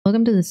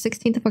Welcome to the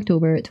 16th of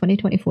October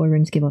 2024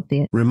 RuneScape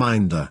update.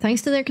 Reminder.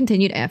 Thanks to their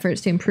continued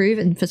efforts to improve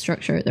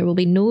infrastructure, there will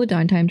be no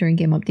downtime during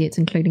game updates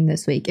including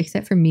this week,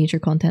 except for major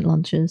content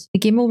launches. The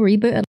game will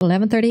reboot at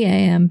 11:30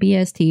 AM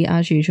BST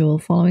as usual,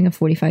 following a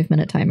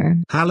 45-minute timer.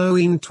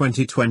 Halloween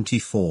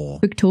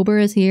 2024. October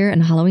is here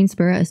and Halloween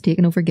spirit has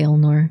taken over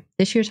Gilnor.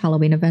 This year's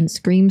Halloween event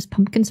screams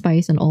pumpkin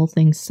spice and all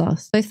things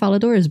sus. South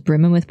Falador is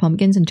brimming with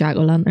pumpkins and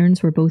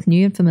jack-o'-lanterns where both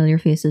new and familiar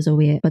faces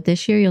await, but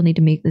this year you'll need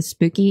to make this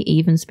spooky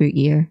even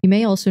spookier. You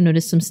may also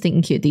notice some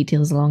stinking cute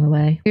details along the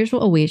way. Here's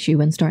what awaits you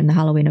when starting the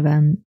Halloween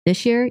event.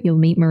 This year you'll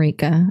meet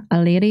Marika,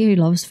 a lady who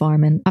loves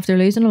farming. After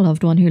losing a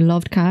loved one who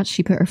loved cats,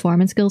 she put her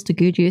farming skills to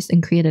good use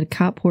and created a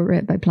cat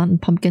portrait by planting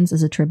pumpkins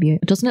as a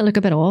tribute. But doesn't it look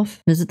a bit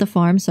off? Visit the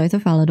farm south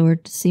of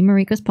Falador to see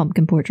Marika's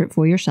pumpkin portrait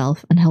for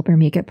yourself and help her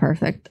make it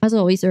perfect. As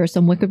always, there are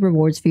some wicked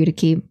rewards for you to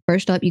keep.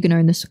 First up, you can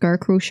earn the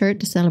Scarecrow shirt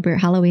to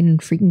celebrate Halloween in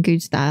freaking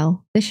good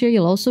style. This year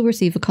you'll also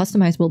receive a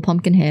customizable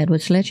pumpkin head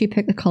which lets you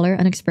pick the colour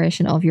and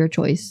expression of your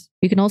choice.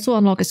 You can also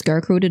unlock a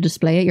scarecrow to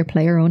display at your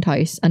player-owned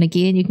house, and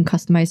again you can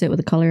customise it with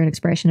the colour and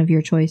expression of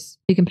your choice.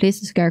 You can place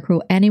the scarecrow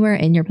anywhere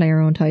in your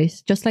player-owned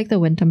house, just like the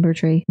Windtumber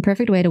tree, a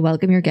perfect way to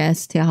welcome your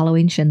guests to a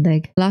Halloween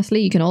shindig.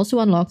 Lastly, you can also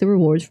unlock the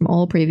rewards from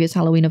all previous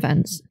Halloween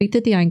events. Speak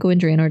to Diango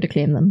and Draenor to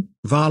claim them.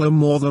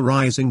 Varlamore the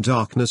Rising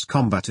Darkness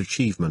combat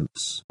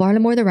achievements.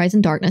 Varlamore the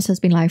Rising Darkness has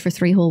been live for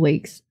 3 whole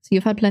weeks, so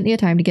you've had plenty of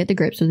time to get to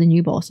grips with the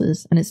new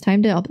bosses, and it's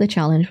time to up the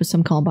challenge with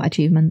some combat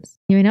achievements.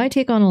 You may now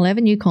take on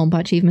 11 new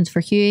combat achievements for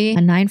Huey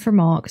and 9 for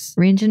Mox,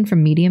 ranging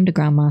from medium to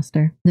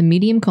Grandmaster. The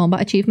medium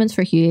combat achievements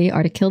for Huey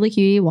are to kill the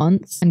Huey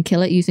once and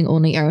kill it using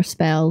only earth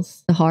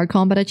spells. The hard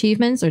combat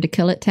achievements are to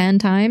kill it 10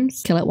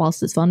 times, kill it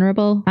whilst it's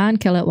vulnerable, and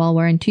kill it while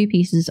wearing 2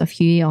 pieces of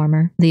Huey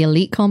armor. The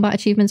elite combat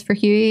achievements for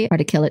Huey are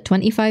to kill it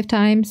 25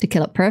 times, to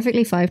kill it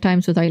perfectly 5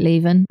 times without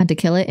leaving, and to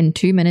kill it in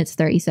 2 minutes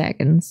 30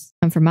 seconds.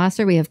 And for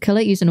Master, we have kill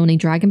it using only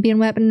Dragonbane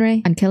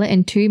weaponry, and kill it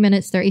in 2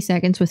 minutes 30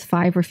 seconds with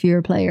 5 or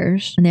fewer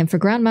players. And then for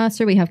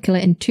Grandmaster, we have kill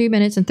it in 2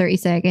 minutes and 30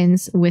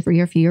 seconds with 3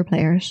 or fewer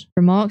players.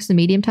 For Mox, the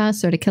medium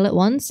tasks are to kill it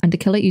once, and to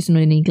kill it using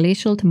only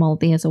Glacial to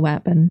Multi as a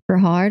weapon. For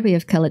Hard, we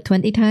have kill it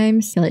 20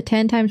 times, kill it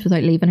 10 times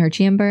without leaving her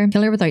chamber,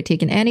 kill her without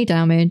taking any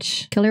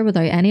damage, kill her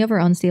without any of her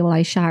unstable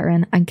eyes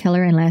shattering, and kill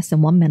her in less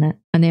than 1 minute.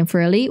 And then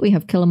for Elite, we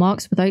have kill a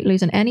Mox without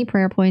losing any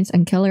prayer points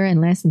and kill her in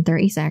less than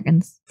 30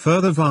 seconds.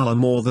 Further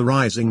Varlamore the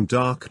Rising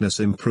Darkness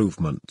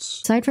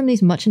improvements. Aside from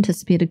these much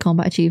anticipated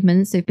combat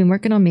achievements, they've been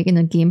working on making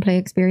the gameplay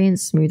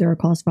experience smoother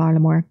across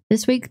Varlamore.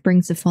 This week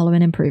brings the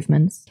following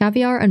improvements.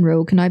 Caviar and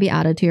Rogue can now be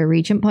added to your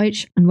Regent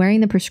pouch, and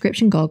wearing the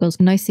prescription goggles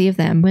can now save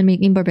them when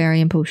making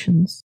Barbarian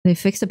potions. They've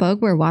fixed a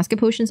bug where Waska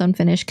potions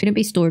unfinished couldn't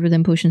be stored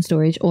within potion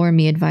storage or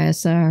made via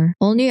SAR.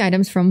 All new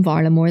items from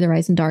Varlamore the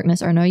Rising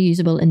Darkness are now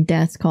usable in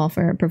Death's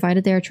Coffer,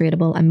 provided they are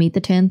tradable and meet the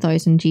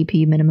 10,000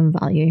 GP minimum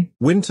value.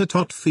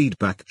 Wintertot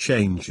feedback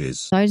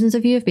changes. Thousands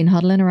of you have been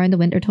huddling around the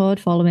Wintertot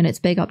following its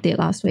big update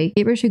last week.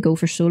 Capers who go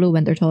for solo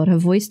Wintertot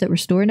have voiced that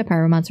restoring a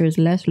Pyromancer is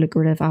less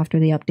lucrative after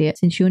the update,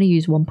 since you only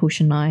use 1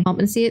 potion now. To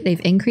compensate,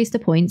 they've increased the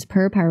points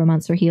per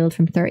Pyromancer healed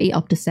from 30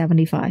 up to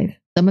 75.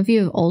 Some of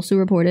you have also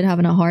reported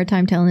having a hard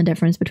time telling the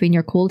difference between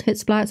your cold hit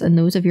splats and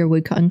those of your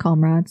woodcutting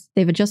comrades.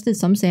 They've adjusted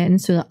some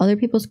settings so that other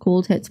people's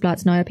cold hit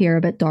splats now appear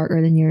a bit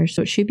darker than yours,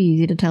 so it should be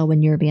easy to tell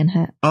when you're being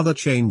hit. Other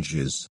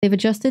changes. They've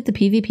adjusted the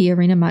PvP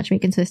arena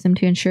matchmaking system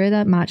to ensure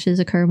that matches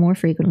occur more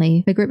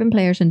frequently by grouping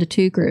players into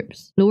 2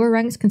 groups. Lower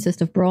ranks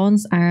consist of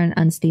bronze, iron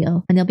and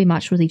steel, and they'll be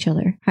matched with each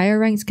other. Higher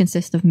ranks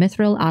consist of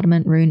mithril,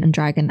 adamant, rune and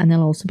dragon, and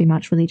they'll also be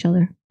matched with each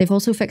other. They've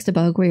also fixed a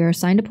bug where your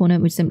assigned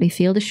opponent would simply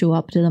fail to show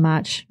up to the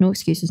match. No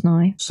excuses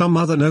now. Some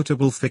other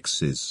notable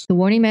fixes. The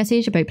warning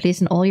message about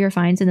placing all your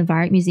finds in the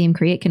Varric Museum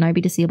crate can now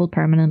be disabled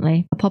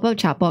permanently. A pop-up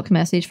chat box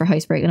message for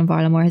housebreaking in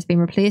Varlamore has been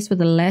replaced with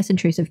a less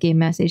intrusive game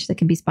message that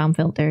can be spam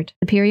filtered.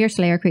 Superior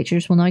Slayer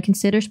creatures will now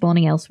consider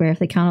spawning elsewhere if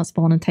they cannot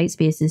spawn in tight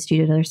spaces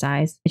due to their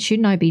size. It should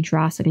now be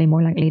drastically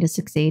more likely to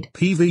succeed.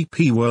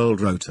 PvP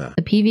World Rota.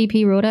 The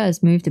PvP Rota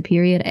has moved to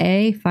period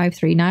A.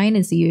 539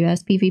 is the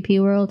US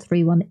PvP world,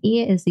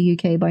 318 is the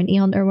UK Bounty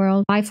Hunter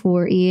world,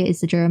 548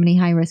 is the Germany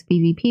High Risk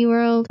PvP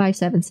world,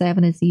 577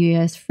 is the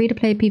US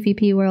Free-to-Play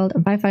PvP world,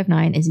 and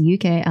 559 is the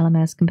UK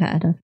LMS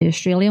Competitive. The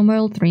Australian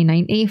world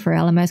 390 for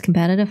LMS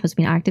Competitive has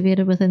been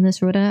activated within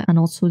this rota, and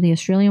also the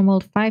Australian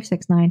world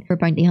 569 for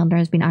Bounty Hunter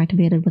has been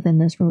activated within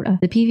this rota.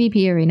 The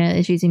PvP arena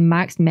is using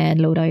maxed med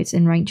loadouts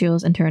in ranked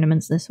duels and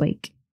tournaments this week.